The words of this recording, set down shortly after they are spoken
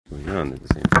going on at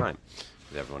the same time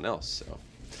with everyone else. So,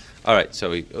 all right.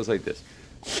 So he goes like this.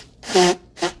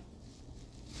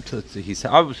 So he's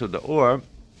obviously the or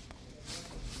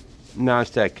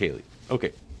nastak keli.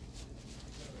 Okay.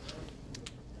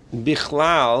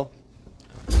 Bichlal.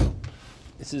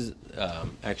 This is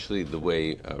actually the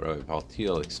way Rabbi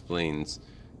Paltiel explains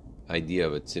idea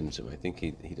of a tzimtzum. I think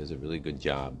he does a really good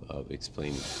job of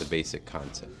explaining the basic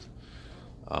concept.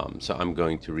 So I'm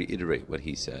going to reiterate what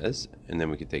he says, and then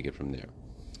we can take it from there.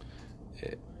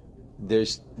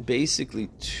 There's basically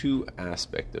two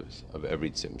aspects of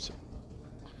every tzimtzum.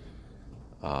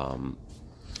 On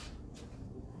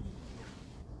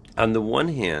the one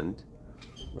hand,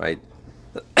 right,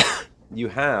 you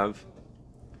have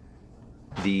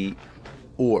the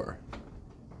or.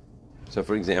 So,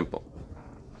 for example,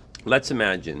 let's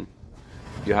imagine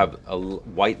you have a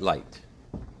white light.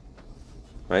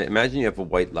 Right? Imagine you have a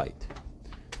white light.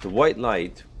 The white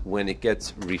light, when it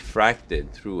gets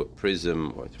refracted through a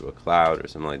prism or through a cloud or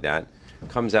something like that,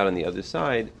 comes out on the other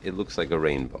side, it looks like a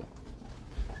rainbow.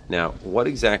 Now, what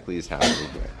exactly is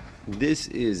happening here? This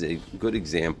is a good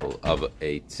example of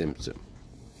a tzimtzum,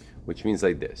 which means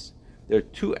like this. There are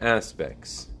two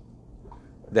aspects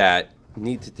that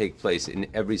need to take place in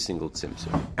every single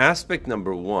tzimtzum. Aspect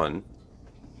number one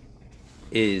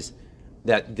is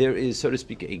that there is, so to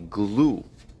speak, a glue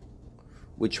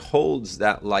which holds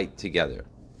that light together.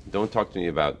 Don't talk to me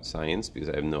about science because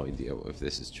I have no idea if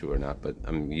this is true or not, but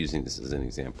I'm using this as an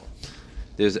example.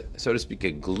 There's, so to speak,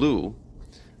 a glue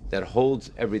that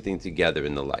holds everything together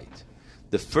in the light.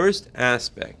 The first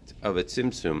aspect of a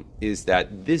tzimtzum is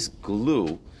that this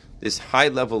glue, this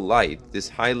high-level light, this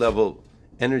high-level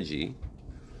energy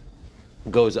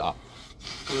goes up.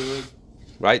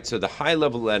 Right? So the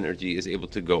high-level energy is able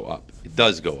to go up. It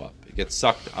does go up. It gets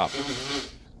sucked up.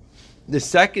 The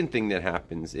second thing that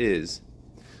happens is...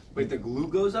 Wait, the glue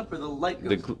goes up or the light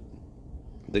goes up?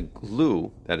 The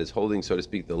glue that is holding, so to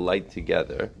speak, the light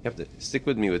together. You have to stick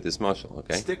with me with this muscle,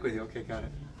 okay? Stick with you, okay, got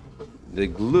it. The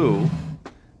glue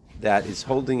that is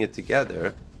holding it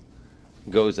together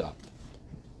goes up.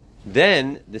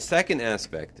 Then, the second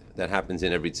aspect that happens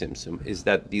in every tzimtzum is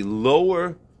that the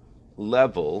lower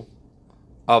level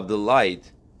of the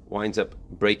light winds up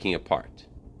breaking apart.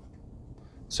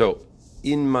 So,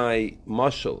 in my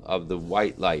muscle of the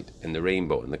white light and the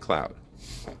rainbow and the cloud,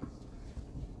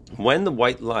 when the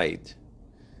white light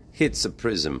hits a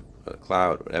prism, a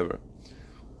cloud, whatever,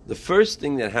 the first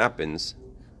thing that happens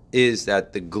is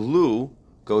that the glue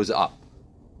goes up,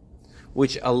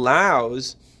 which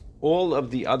allows all of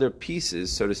the other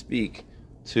pieces, so to speak,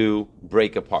 to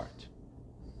break apart.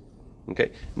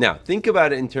 Okay? Now, think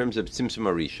about it in terms of Tzimtzum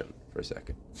Arishon for a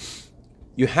second.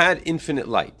 You had infinite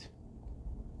light.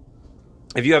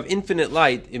 If you have infinite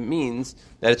light, it means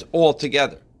that it's all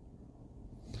together.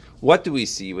 What do we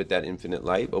see with that infinite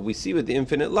light? What we see with the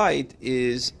infinite light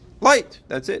is light.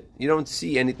 That's it. You don't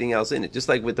see anything else in it. Just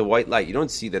like with the white light, you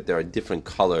don't see that there are different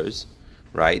colors,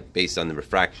 right, based on the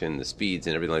refraction, the speeds,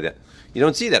 and everything like that. You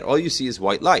don't see that. All you see is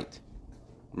white light,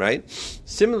 right?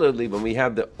 Similarly, when we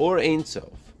have the Or Ein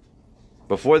Sof,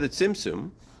 before the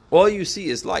Tzimtzum, all you see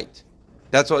is light.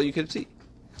 That's all you can see.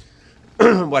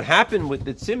 What happened with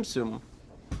the Tzimtzum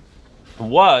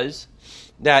was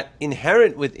that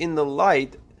inherent within the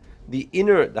light, the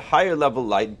higher level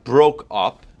light broke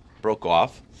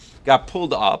off, got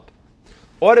pulled up.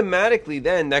 Automatically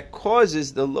then, that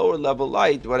causes the lower level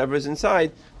light, whatever is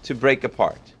inside, to break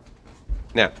apart.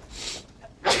 Now,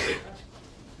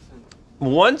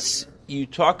 once you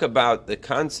talk about the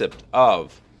concept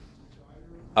of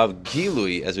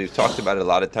Gilui, as we've talked about it a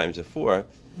lot of times before,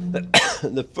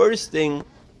 the first thing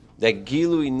that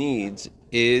Gilui needs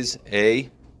is a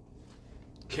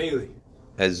Keli.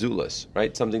 Zulus,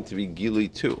 right? Something to be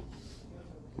Gilui to,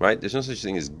 right? There's no such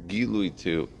thing as Gilui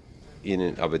to in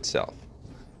and of itself.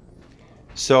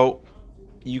 So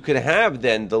you could have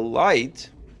then the light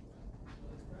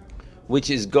which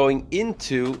is going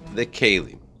into the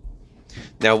Kelim.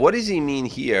 Now, what does he mean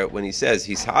here when he says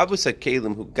Hisabus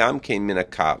HaKelim hu gam kein min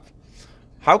hakav?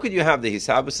 How could you have the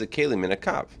Hisabus HaKelim min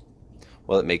hakav?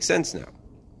 Well, it makes sense now.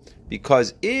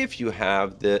 Because if you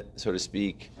have the, so to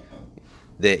speak,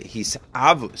 the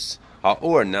Hisabus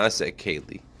ha'or nasa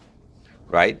keli,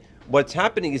 right? What's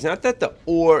happening is not that the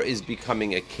or is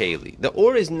becoming a keli. The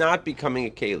or is not becoming a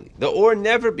keli. The or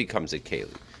never becomes a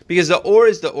keli. Because the or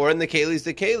is the or and the keli is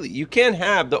the keli. You can't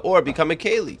have the or become a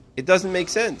keli. It doesn't make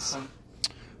sense.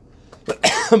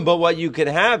 But what you could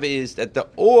have is that the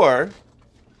or,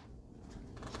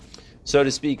 so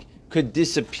to speak, could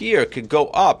disappear, could go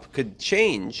up, could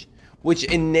change, which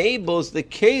enables the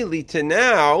keli to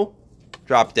now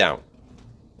drop down.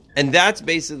 And that's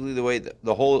basically the way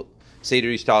the whole Seder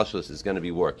Ishtalshlus is going to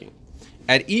be working.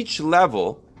 At each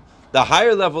level, the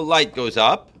higher level light goes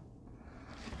up,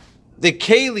 the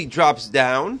keli drops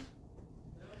down,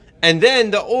 and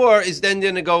then the ore is then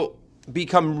going to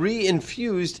become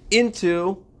re-infused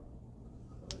into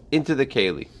the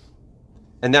keli.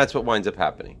 And that's what winds up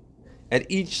happening at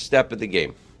each step of the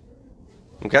game.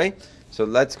 Okay? So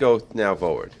let's go now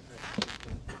forward.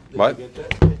 What?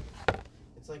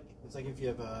 It's like if you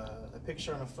have a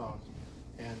picture on a phone,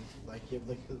 and like you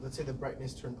have let's say the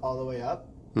brightness turned all the way up,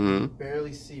 you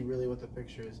barely see really what the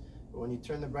picture is. But when you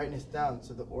turn the brightness down,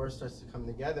 so the ore starts to come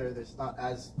together, it's not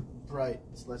as bright,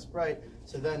 it's less bright.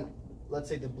 So then, let's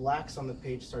say the blacks on the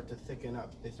page start to thicken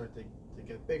up, they start to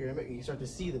get bigger, and you start to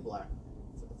see the black.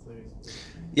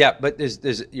 Yeah, but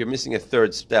you're missing a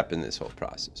third step in this whole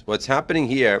process. What's happening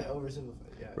here?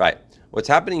 Yeah. Right. What's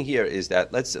happening here is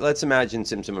that let's imagine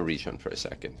Tzimtzum Rishon for a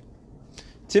second.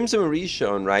 Tzimtzum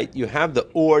Rishon, right? You have the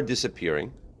ore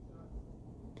disappearing,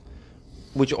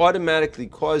 which automatically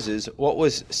causes what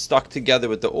was stuck together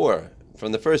with the ore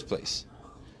from the first place,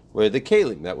 where the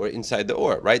kalim that were inside the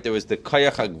ore, right? There was the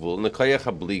kayach hagvul and the kayach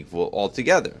habli gvul all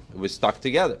together. It was stuck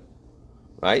together,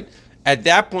 right? At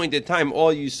that point in time,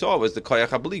 all you saw was the kayach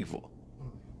habli gvul,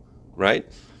 right?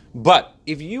 But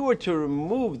if you were to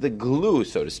remove the glue,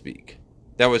 so to speak,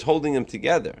 that was holding them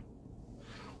together,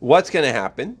 what's going to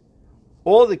happen?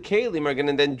 All the kalim are going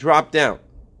to then drop down.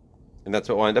 And that's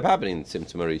what wound up happening in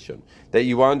Tzimtzum Rishon. That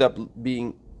you wound up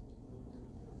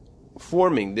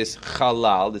forming this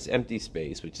halal, this empty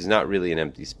space, which is not really an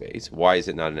empty space. Why is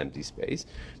it not an empty space?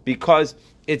 Because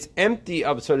it's empty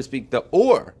of, so to speak, the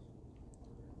ore.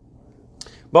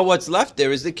 But what's left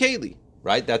there is the keli,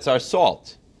 right? That's our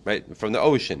salt, right? From the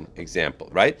ocean example,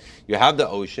 right? You have the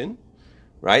ocean,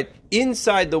 right?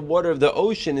 Inside the water of the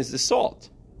ocean is the salt.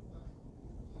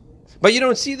 But you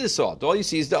don't see the salt. All you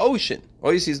see is the ocean.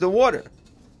 All you see is the water.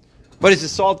 But is the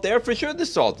salt there? For sure the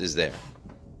salt is there.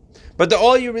 But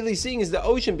all you're really seeing is the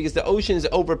ocean, because the ocean is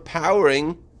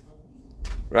overpowering,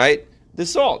 right, the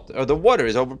salt. Or the water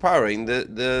is overpowering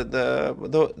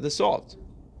the salt.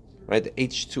 Right? The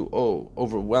H2O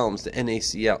overwhelms the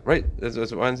NaCl. Right? That's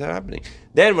what's happening.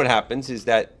 Then what happens is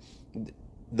that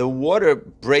the water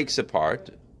breaks apart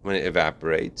when it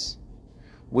evaporates,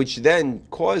 which then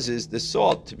causes the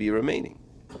salt to be remaining.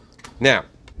 Now,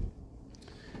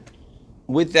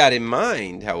 with that in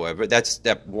mind, however, that's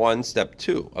step 1, step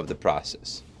 2 of the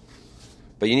process.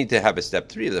 But you need to have a step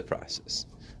 3 of the process.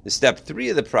 The step 3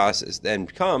 of the process then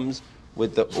comes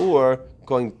with the ore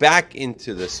going back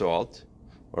into the salt,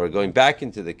 or going back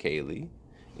into the keli,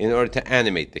 in order to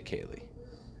animate the keli.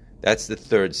 That's the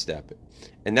third step.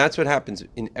 And that's what happens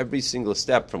in every single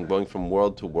step, from going from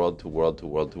world to world to world to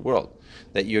world to world.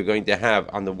 That you're going to have,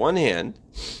 on the one hand,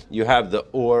 you have the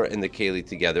ore and the keli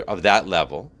together of that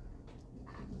level,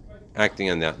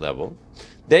 acting on that level.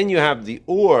 Then you have the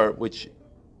ore, which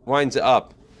winds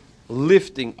up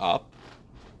lifting up,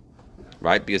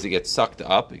 right? Because it gets sucked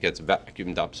up, it gets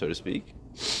vacuumed up, so to speak,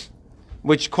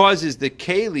 which causes the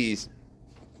kelis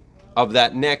of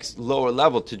that next lower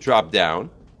level to drop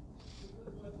down.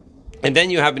 And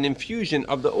then you have an infusion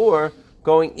of the ore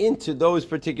going into those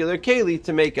particular keli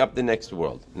to make up the next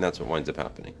world. And that's what winds up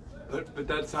happening. But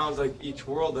that sounds like each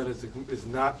world that is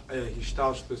not a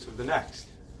hishtalshlus of the next.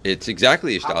 It's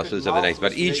exactly ishtalshlus of the next,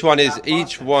 but each one is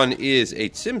a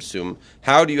tzimtzum.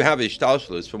 How do you have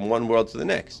ishtalshlus from one world to the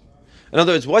next? In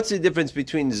other words, what's the difference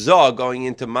between Zah going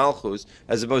into Malchus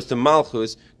as opposed to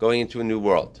Malchus going into a new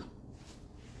world?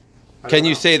 Can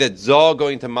you say that Zah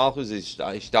going to Malchus is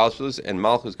ishtalshlus and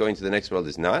Malchus going to the next world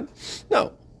is not?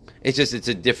 No, it's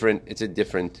a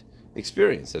different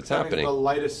experience that's happening. The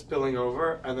light is spilling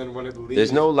over, and then when it leaves,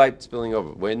 there's no light spilling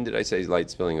over. When did I say light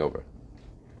spilling over?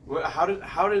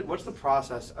 What's the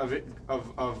process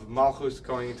of Malchus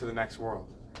going into the next world?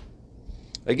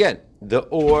 Again, the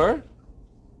ore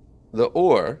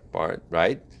part,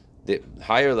 right? The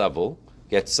higher level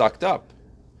gets sucked up,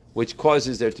 which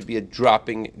causes there to be a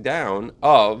dropping down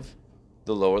of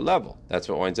the lower level. That's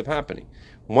what winds up happening.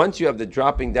 Once you have the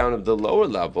dropping down of the lower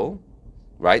level,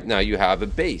 right, now you have a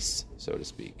base, so to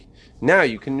speak. Now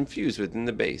you can infuse within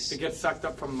the base. It gets sucked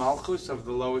up from Malchus of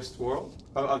the lowest world,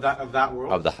 of that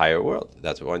world? Of the higher world.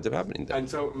 That's what winds up happening then. And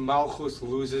so Malchus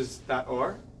loses that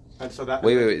ore? And so that...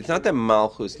 Wait. It's not that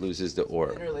Malchus loses the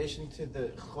ore. In relation to the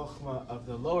chokhmah of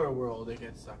the lower world, it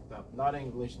gets sucked up. Not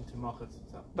in relation to Malchus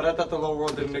itself. But I thought the lower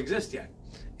world didn't exist yet.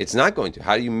 It's not going to.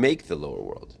 How do you make the lower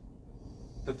world?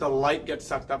 That the light gets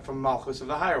sucked up from Malchus of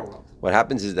the higher world. What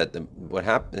happens is that what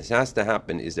has to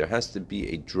happen is there has to be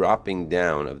a dropping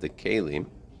down of the kalim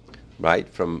right,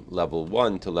 from level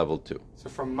 1 to level 2. So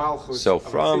from Malchus. So of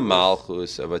from Atzilus-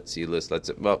 Malchus of Atzilus,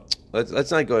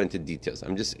 let's not go into details.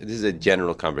 This is a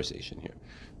general conversation here,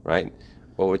 right?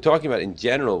 What we're talking about in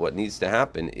general, what needs to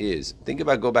happen is,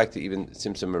 go back to even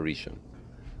Tzimtzum Marishon,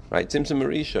 right? Tzimtzum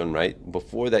Marishon, right?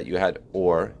 Before that you had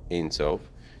Or, Ein Sof,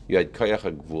 you had Koyach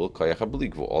HaGvul, Koyach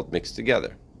HaBli Gvul, all mixed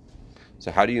together. So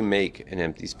how do you make an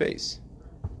empty space?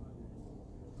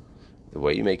 The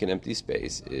way you make an empty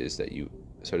space is that you,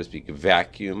 so to speak,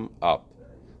 vacuum up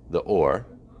the Or,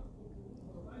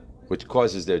 which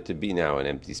causes there to be now an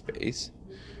empty space.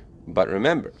 But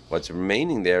remember, what's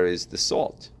remaining there is the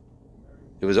salt.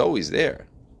 It was always there,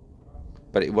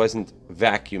 but it wasn't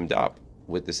vacuumed up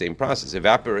with the same process.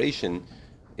 Evaporation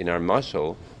in our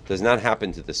mashal does not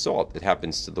happen to the salt, it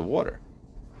happens to the water.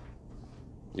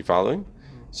 You following?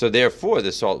 So therefore,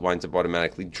 the salt winds up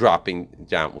automatically dropping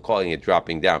down. We're calling it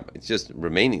dropping down. It's just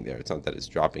remaining there. It's not that it's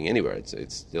dropping anywhere. It's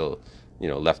still,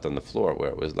 left on the floor where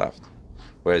it was left.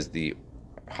 Whereas the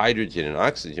hydrogen and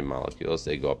oxygen molecules,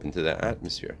 they go up into the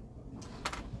atmosphere.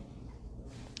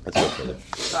 Let's go further.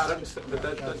 I don't understand, but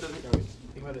that doesn't.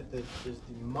 Think about it. There's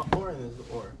the ma'or and there's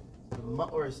the or. The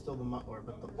ma'or is still the ma'or,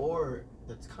 but the or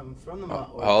that's coming from the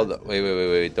ma'or. Hold on.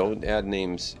 Wait. Don't add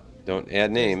names. Don't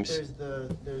add names.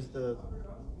 There's the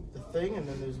thing, and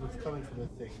then there's what's coming from the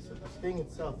thing. So the thing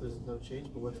itself, there's no change,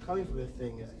 but what's coming from the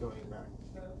thing is going back.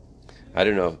 I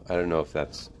don't know if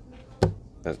that's.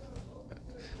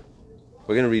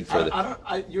 We're going to read further.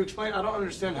 You explain. I don't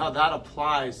understand how that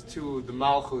applies to the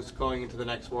Malchus going into the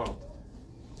next world.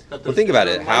 Well, think about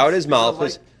it. How does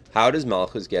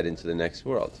Malchus get into the next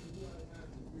world?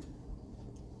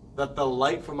 That the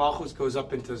light from Malchus goes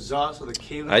up into Zah, so the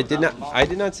Kalim. I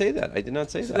did not say that. I did not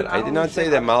say that. I did not say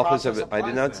that Malchus. I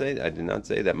did not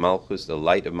say that Malchus. The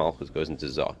light of Malchus goes into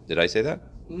Zah. Did I say that?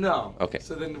 No. Okay.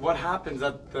 So then, what happens?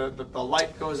 That the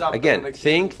light goes up again. And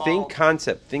Think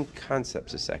concept. Think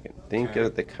concepts a second. Think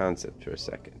of the concept for a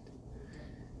second.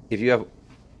 If you have,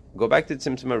 go back to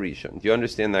Tzimtzum Arishon. Do you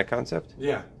understand that concept?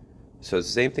 Yeah. So the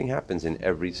same thing happens in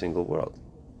every single world.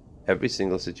 Every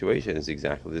single situation is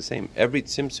exactly the same. Every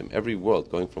tzimtzum, every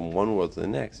world going from one world to the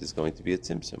next is going to be a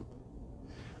tzimtzum.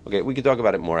 Okay, we can talk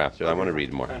about it more after. I want to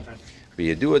read more. So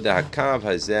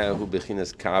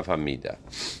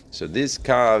this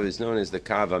kav is known as the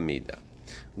kav hamida.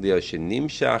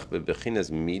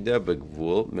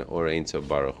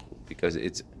 Because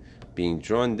it's being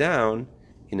drawn down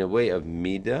in a way of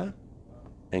mida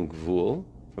and gvul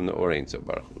from the Or Ein Sof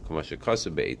Baruch Hu.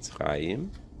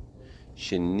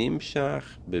 Shenimshach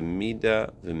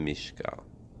b'mida v'mishkal,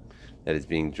 that is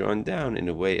being drawn down in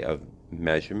a way of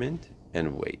measurement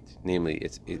and weight. Namely,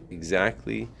 it's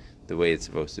exactly the way it's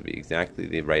supposed to be, exactly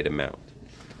the right amount.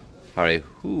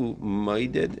 Harehu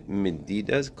maided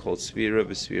medidas called svira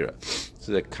v'svira.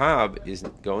 So the kav is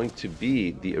going to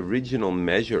be the original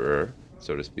measurer,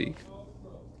 so to speak,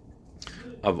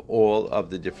 of all of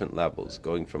the different levels,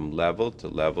 going from level to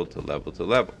level to level to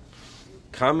level.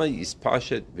 Kama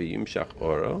yispashet v'yimshach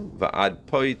oro va'ad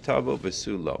poi tavo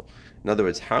v'sulo. In other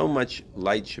words, how much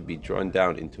light should be drawn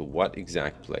down into what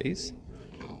exact place?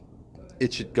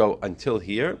 It should go until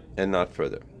here and not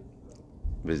further.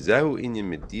 V'zehu inyan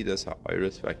medidas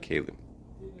ha'oros v'kelim.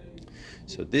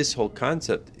 So this whole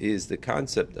concept is the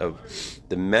concept of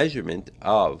the measurement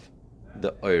of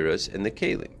the oros and the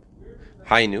kelim.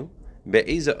 Hainu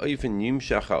be'eza oifen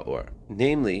yimshach ha'or.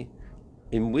 Namely,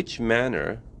 in which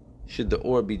manner should the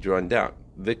or be drawn down?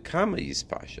 V'kama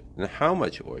yispashet, and how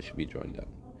much or should be drawn down?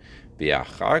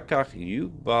 V'achar kach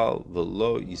yugbal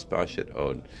v'lo yispashet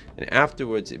od, and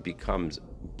afterwards it becomes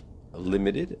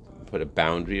limited. Put a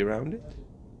boundary around it,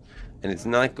 and it's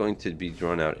not going to be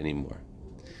drawn out anymore.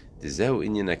 D'zehu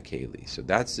inyan hakeli. So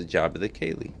that's the job of the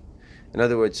keli. In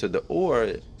other words, so the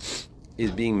or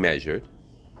is being measured,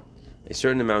 a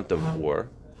certain amount of or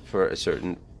for a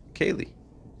certain keli.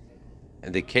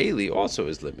 And the keli also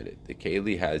is limited. The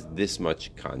keli has this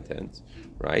much content,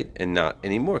 right, and not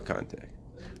any more content,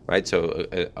 right? So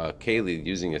a keli,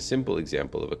 using a simple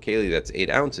example of a keli that's 8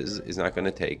 ounces, is not going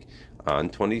to take on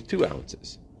 22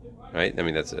 ounces, right? I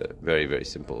mean, that's a very, very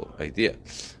simple idea,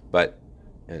 but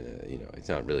it's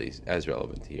not really as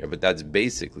relevant here. But that's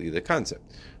basically the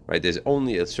concept, right? There's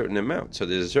only a certain amount. So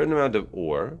there's a certain amount of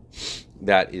ore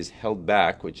that is held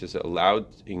back, which is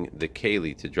allowing the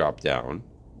keli to drop down,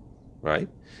 right?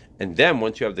 And then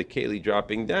once you have the keli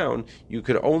dropping down, you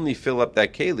could only fill up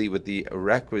that keli with the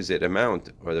requisite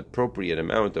amount or the appropriate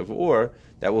amount of ore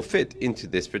that will fit into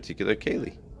this particular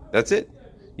keli. That's it.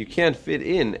 You can't fit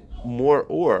in more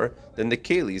ore than the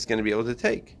keli is going to be able to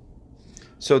take.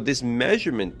 So this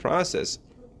measurement process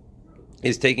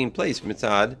is taking place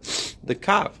mitzad the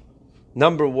kav.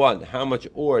 number one, how much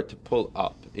ore to pull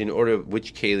up in order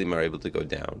which kalim are able to go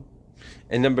down,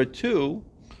 and number two,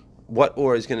 what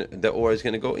ore is going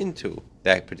to go into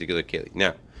that particular kalim.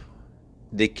 Now,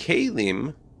 the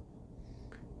kalim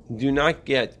do not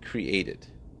get created.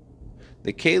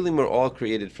 The kalim were all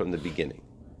created from the beginning.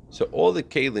 So all the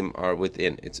kalim are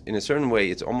within. It's in a certain way,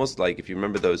 it's almost like, if you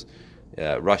remember those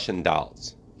Russian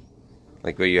dolls,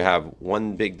 like where you have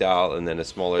one big doll and then a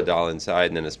smaller doll inside,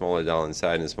 and then a smaller doll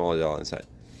inside, and a smaller doll inside.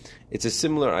 It's a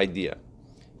similar idea.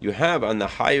 You have, on the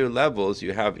higher levels,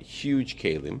 you have huge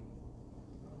kalim,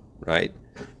 right?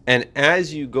 And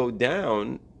as you go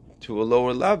down to a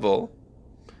lower level,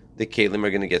 the kalim are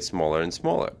going to get smaller and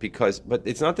smaller. But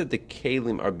it's not that the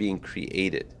kalim are being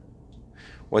created.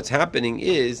 What's happening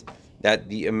is that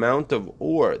the amount of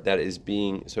ore that is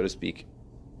being, so to speak,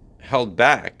 held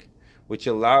back, which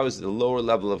allows the lower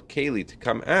level of keli to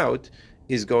come out,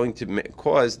 is going to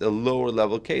cause the lower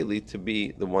level keli to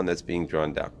be the one that's being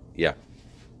drawn down. Yeah.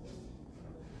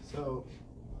 So,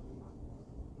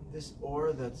 this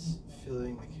ore that's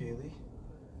filling the keli,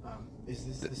 is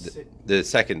this the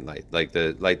second light, like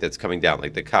the light that's coming down,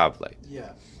 like the kav light?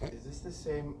 Yeah. Is this the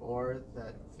same ore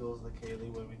that fills the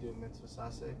keli when we do mitzvah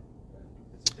saseh?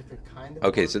 It's a different kind of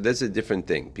Okay, ore? so that's a different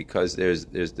thing, because there's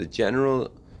the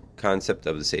general concept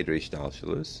of the Seder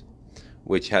Ishtalshelus,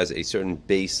 which has a certain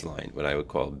baseline, what I would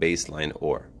call baseline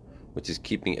ore, which is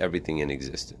keeping everything in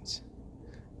existence.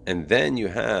 And then you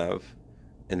have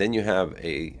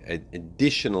a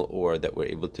additional ore that we're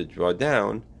able to draw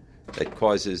down that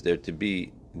causes there to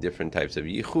be different types of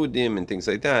yichudim and things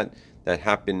like that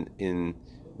happen in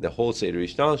the whole Seder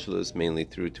Ishtalshelus, mainly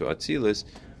through to Atzilus,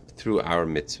 through our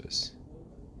mitzvahs.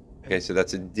 Okay, so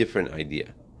that's a different idea.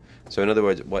 So in other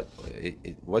words,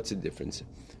 what's the difference?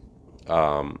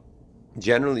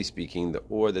 Generally speaking, the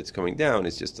ore that's coming down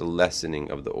is just a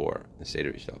lessening of the ore, the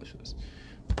Seder Ishtalshelus.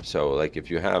 So like if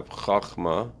you have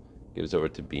Chachma gives over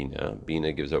to Bina,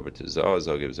 Bina gives over to Zoh,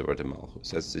 Zoh gives over to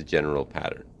Malchus. That's the general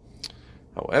pattern.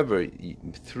 However,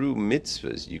 through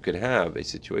mitzvahs, you could have a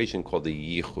situation called a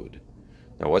yichud.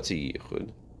 Now, what's a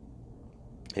yichud?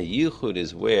 A yichud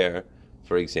is where,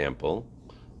 for example,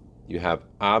 you have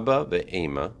Abba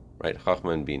ve'ema, right?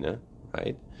 Chachma and Bina,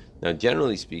 right? Now,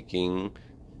 generally speaking,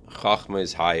 Chachma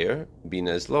is higher,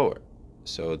 Bina is lower.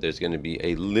 So there's going to be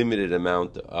a limited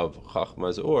amount of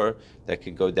Chachma's ore that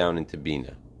could go down into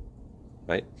Bina,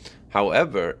 right?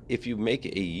 However, if you make a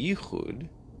yichud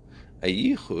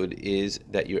is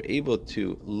that you're able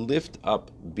to lift up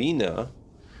Bina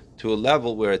to a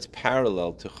level where it's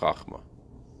parallel to Chachma.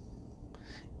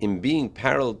 In being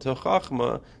parallel to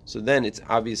Chachma, so then it's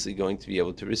obviously going to be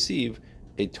able to receive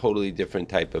a totally different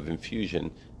type of infusion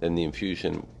than the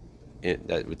infusion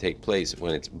that would take place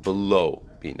when it's below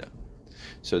Bina.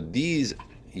 So these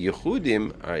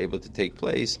Yehudim are able to take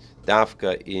place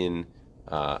dafka in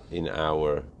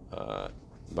our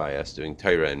by us doing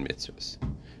Torah and mitzvahs.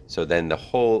 So then the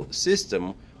whole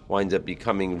system winds up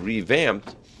becoming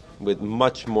revamped with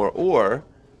much more ore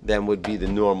than would be the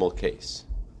normal case.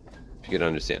 If you can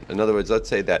understand. In other words, let's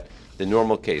say that the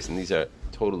normal case, and these are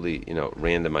totally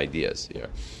random ideas here,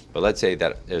 but let's say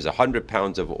that there's 100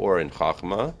 pounds of ore in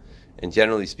Chachma, and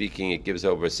generally speaking, it gives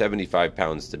over 75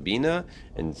 pounds to Bina,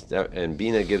 and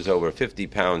Bina gives over 50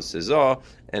 pounds to Zoh,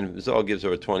 and Zoh gives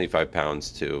over 25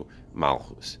 pounds to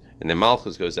Malchus. And then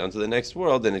Malchus goes down to the next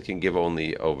world, and it can give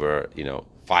only over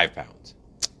 5 pounds.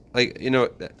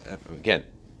 Again,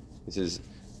 this is.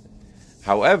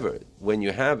 However, when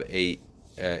you have a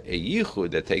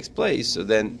yichud that takes place, so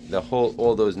then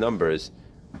all those numbers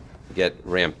get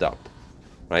ramped up,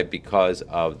 right? Because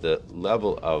of the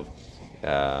level of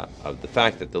the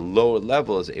fact that the lower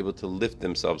level is able to lift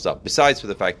themselves up. Besides for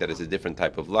the fact that it's a different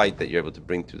type of light that you're able to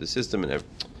bring through the system, and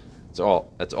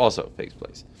that's also takes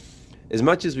place. As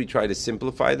much as we try to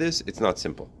simplify this, it's not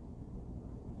simple.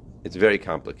 It's very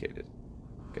complicated.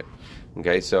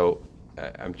 Okay. So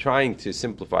I'm trying to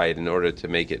simplify it in order to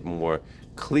make it more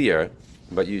clear,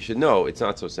 but you should know it's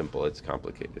not so simple. It's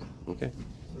complicated. Okay.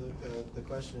 So the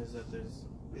question is that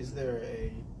is there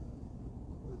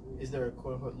a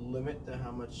quote unquote limit to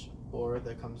how much ore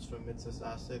that comes from mitzvah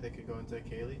saseh that could go into a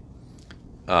keli?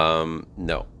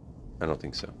 No, I don't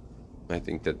think so. I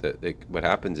think that what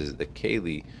happens is the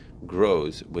keli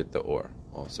grows with the ore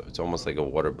also. It's almost like a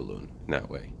water balloon in that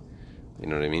way. You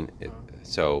know what I mean?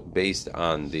 So based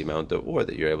on the amount of ore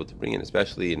that you're able to bring in,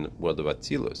 especially in the world of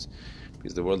Atzilus,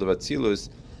 because the world of Atzilus,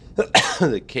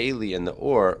 the keli and the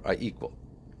ore are equal.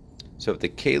 So if the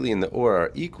keli and the ore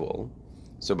are equal,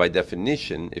 so by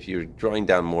definition, if you're drawing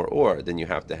down more ore, then you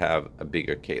have to have a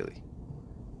bigger keli,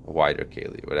 a wider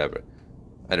keli, whatever.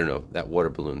 I don't know. That water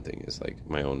balloon thing is like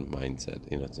my own mindset.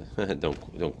 Don't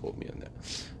quote me on that.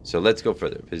 So let's go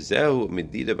further. So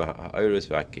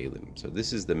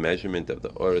this is the measurement of the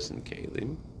oros and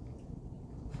kelim.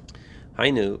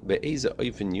 In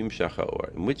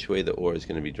which way the ore is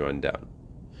going to be drawn down.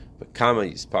 But kama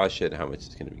yispashet, how much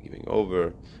it's going to be giving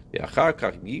over. And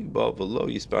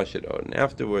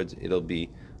afterwards it'll be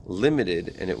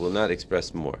limited and it will not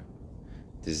express more.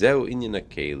 This is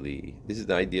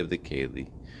the idea of the keli.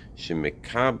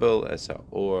 Shemekabel as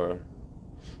or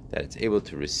that it's able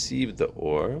to receive the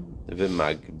or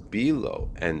v'magbilo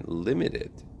and limit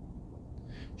it.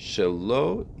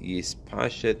 Shelo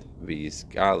yispashet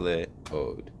v'yiskale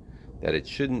od, that it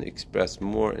shouldn't express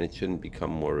more and it shouldn't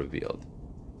become more revealed.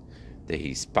 The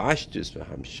hispashtus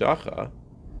v'hamshacha,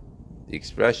 the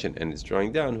expression and its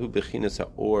drawing down, hu bechinas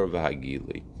ha'or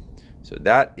v'hagili. So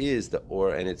that is the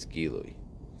or and its gilui.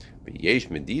 And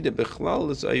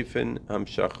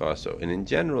in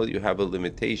general, you have a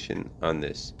limitation on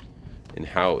this, in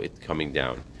how it's coming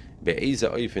down. In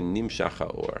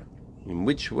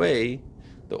which way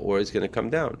the ore is going to come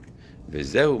down. So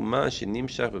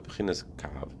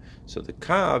the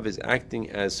kav is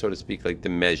acting as, so to speak, like the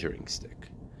measuring stick.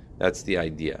 That's the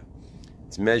idea.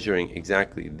 It's measuring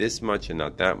exactly this much and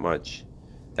not that much.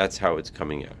 That's how it's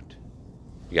coming out.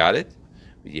 You got it?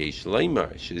 So this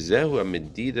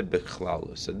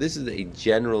is a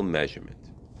general measurement.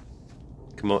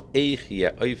 Like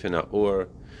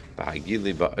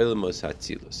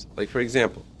for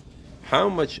example, how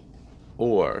much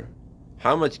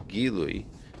gilui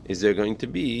is there going to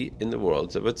be in the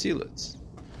worlds of Atzilus?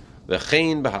 Not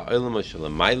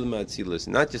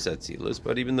just Atzilus,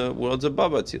 but even the worlds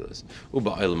above Atzilus.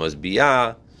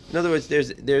 In other words,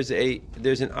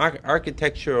 there's an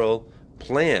architectural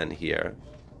plan here,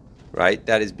 right,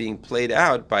 that is being played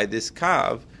out by this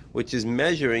kav, which is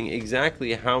measuring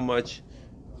exactly how much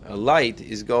light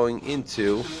is going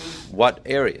into what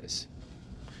areas.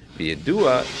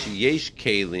 B'yadua sheyesh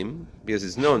kelim, because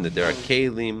it's known that there are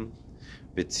kelim,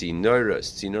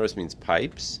 v'tzinoros. Tzinoros means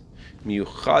pipes.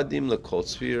 Miyuchadim lekol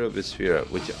sfira v'sfira,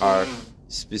 which are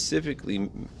specifically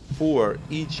for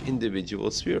each individual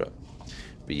sfira.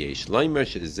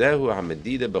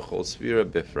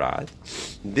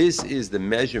 This is the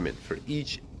measurement for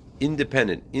each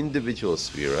independent individual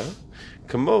sphera.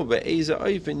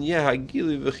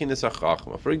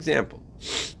 For example,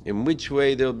 in which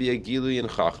way there will be a gilui in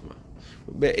chachma,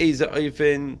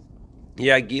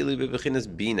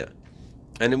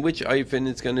 and in which oifen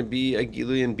it's going to be a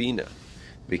gilui in bina.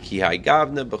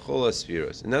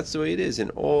 And that's the way it is in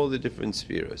all the different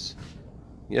spheres.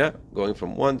 Yeah, going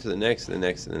from one to the next, to the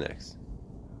next, to the next.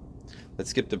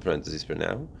 Let's skip the parentheses for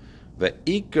now.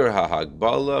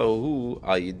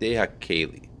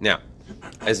 Now,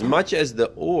 as much as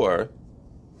the or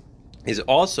is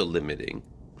also limiting,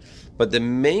 but the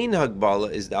main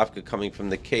hagbala is the afka coming from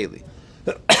the keli,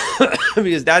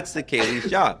 because that's the keli's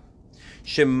job.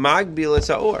 Shemagbil es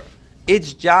haor.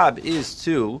 Its job is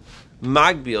to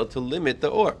magbil, to limit the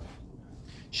or.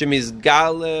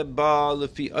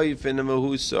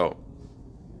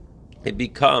 It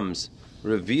becomes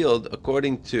revealed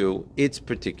according to its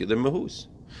particular mahus.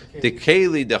 The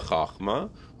keli de chachma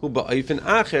hu ba'ofen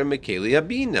acher mekeli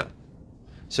habina.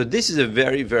 So this is a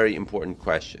very, very important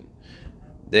question.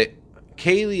 The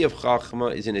keli of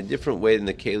chachma is in a different way than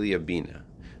the keli of bina.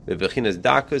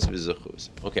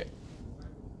 Okay.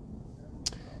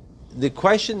 The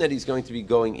question that he's going to be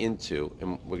going into,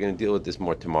 and we're going to deal with this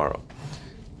more tomorrow,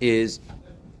 is,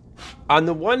 on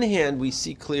the one hand, we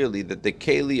see clearly that the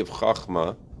keli of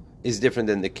chachma is different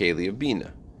than the keli of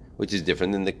bina, which is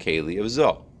different than the keli of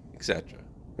zoh, etc.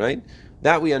 Right?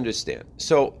 That we understand.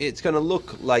 So it's going to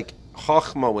look like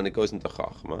chachma when it goes into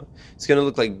chachma. It's going to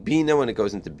look like bina when it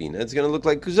goes into bina. It's going to look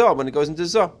like zoh when it goes into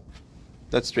zoh.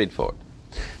 That's straightforward.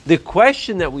 The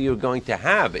question that we are going to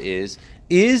have is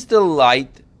the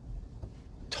light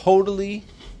totally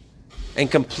and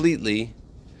completely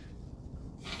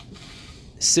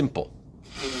simple,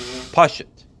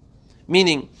 pashut?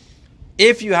 Meaning,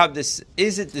 if you have this,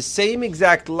 is it the same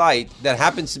exact light that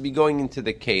happens to be going into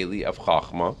the keli of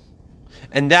chachma,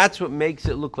 and that's what makes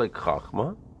it look like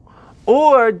chachma?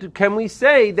 Or can we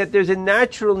say that there's a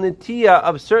natural netiya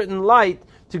of certain light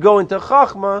to go into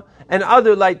chachma and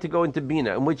other light to go into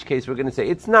bina, in which case we're going to say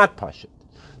it's not pashut?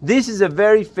 This is a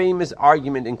very famous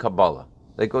argument in Kabbalah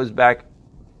that goes back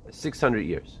 600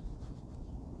 years,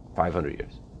 500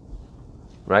 years.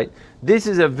 Right? This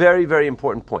is a very, very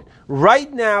important point.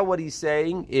 Right now, what he's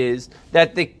saying is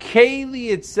that the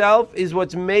keli itself is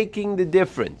what's making the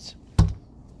difference.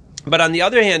 But on the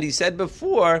other hand, he said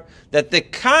before that the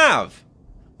kav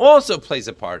also plays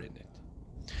a part in it.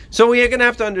 So we are going to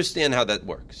have to understand how that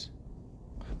works.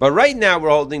 But right now we're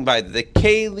holding by the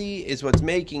Keli is what's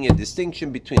making a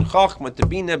distinction between Chachma to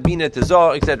Bina, Bina to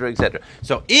Zoh, etc., etc.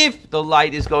 So if the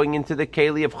light is going into the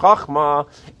Keli of Chachma,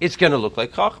 it's going to look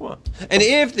like Chachma. And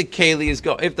if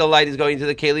the light is going into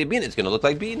the Keli of Bina, it's going to look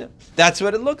like Bina. That's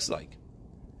what it looks like.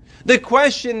 The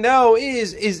question though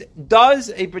is does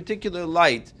a particular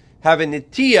light have a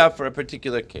nitiyah for a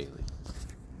particular Keli?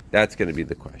 That's going to be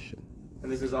the question.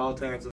 And this is all to answer